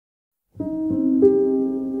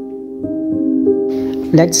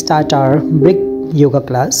Let's start our brick yoga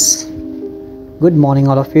class. Good morning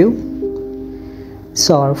all of you.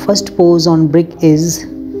 So our first pose on brick is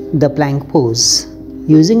the plank pose.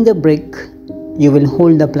 Using the brick, you will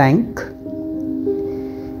hold the plank,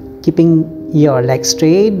 keeping your legs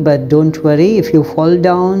straight, but don't worry if you fall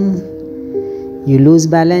down, you lose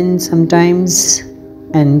balance sometimes,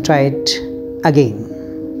 and try it again.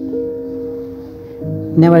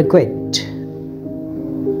 Never quit.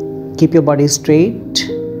 Keep your body straight.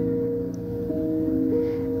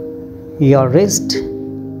 Your wrist,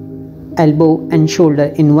 elbow and shoulder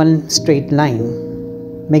in one straight line.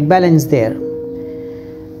 Make balance there.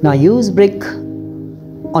 Now use brick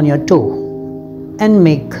on your toe and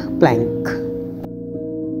make plank.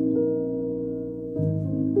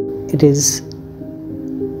 It is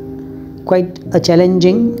quite a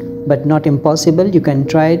challenging but not impossible. You can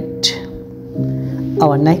try it.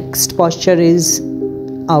 Our next posture is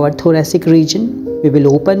our thoracic region. We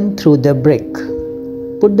will open through the brick.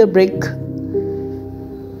 Put the brick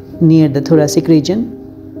near the thoracic region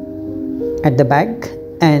at the back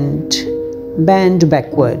and bend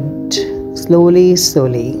backward slowly.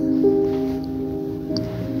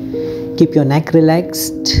 Keep your neck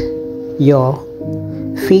relaxed, your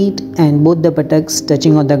feet and both the buttocks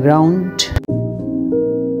touching on the ground,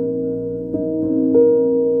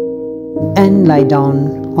 and lie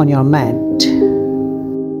down on your mat.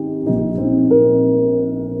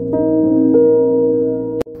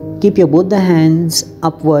 Keep your both the hands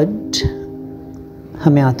upward.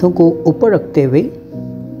 हमें हाथों को ऊपर रखते हुए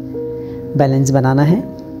balance बनाना है.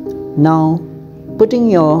 Now putting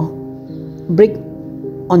your brick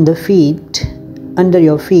on the feet, under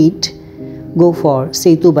your feet, go for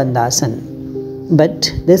Setu Bandhasana.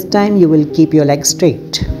 But this time you will keep your legs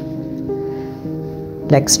straight.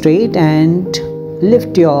 Legs straight and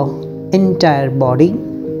lift your entire body.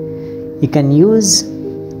 You can use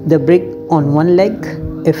the brick on one leg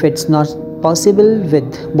if it's not possible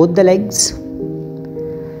with both the legs.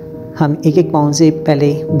 हम एक एक पाँव से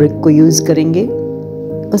पहले brick को use करेंगे,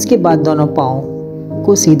 उसके बाद दोनों पाँव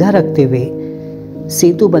को सीधा रखते हुए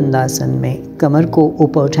सेतु बंदासन में कमर को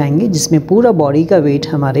ऊपर उठाएंगे, जिसमें पूरा बॉडी का वेट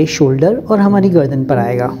हमारे शोल्डर और हमारी गर्दन पर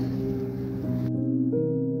आएगा.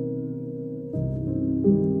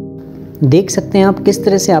 देख सकते हैं आप किस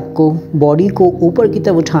तरह से आपको बॉडी को ऊपर की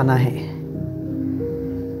तरफ उठाना है.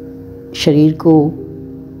 शरीर को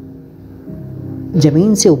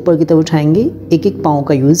ज़मीन से ऊपर की तरफ उठाएंगे एक एक पाँव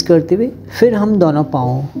का यूज़ करते हुए. फिर हम दोनों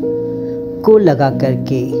पाँव को लगा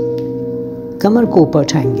करके कमर को ऊपर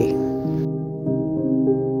उठाएंगे.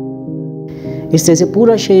 इस तरह से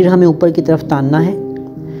पूरा शरीर हमें ऊपर की तरफ तानना है.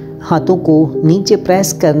 हाथों को नीचे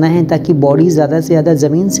प्रेस करना है ताकि बॉडी ज़्यादा से ज़्यादा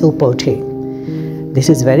ज़मीन से ऊपर उठे. This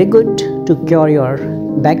is very good to cure your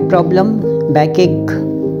back problem, back एक.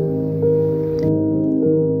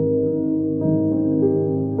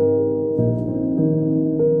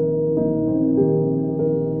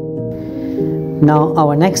 Now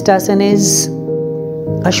our next asana is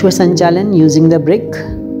अश्व संचालन using the brick.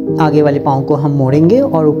 आगे वाले पाँव को हम मोड़ेंगे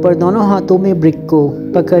और ऊपर दोनों हाथों में ब्रिक को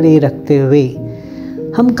पकड़े रखते हुए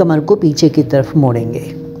हम कमर को पीछे की तरफ मोड़ेंगे.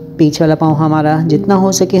 पीछे वाला पाँव हमारा जितना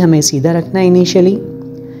हो सके हमें सीधा रखना है इनिशियली.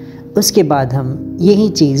 उसके बाद हम यही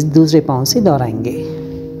चीज़ दूसरे पाँव से दोहराएंगे.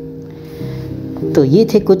 तो ये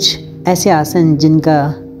थे कुछ ऐसे आसन जिनका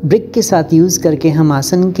ब्रिक के साथ यूज़ करके हम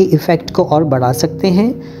आसन के इफ़ेक्ट को और बढ़ा सकते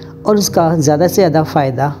हैं और उसका ज़्यादा से ज़्यादा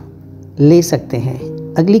फ़ायदा ले सकते हैं.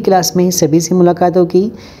 अगली क्लास में सभी से मुलाकात होगी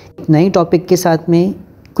एक नए टॉपिक के साथ में,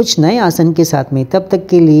 कुछ नए आसन के साथ में. तब तक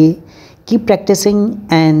के लिए कीप प्रैक्टिसिंग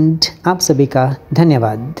एंड आप सभी का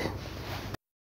धन्यवाद.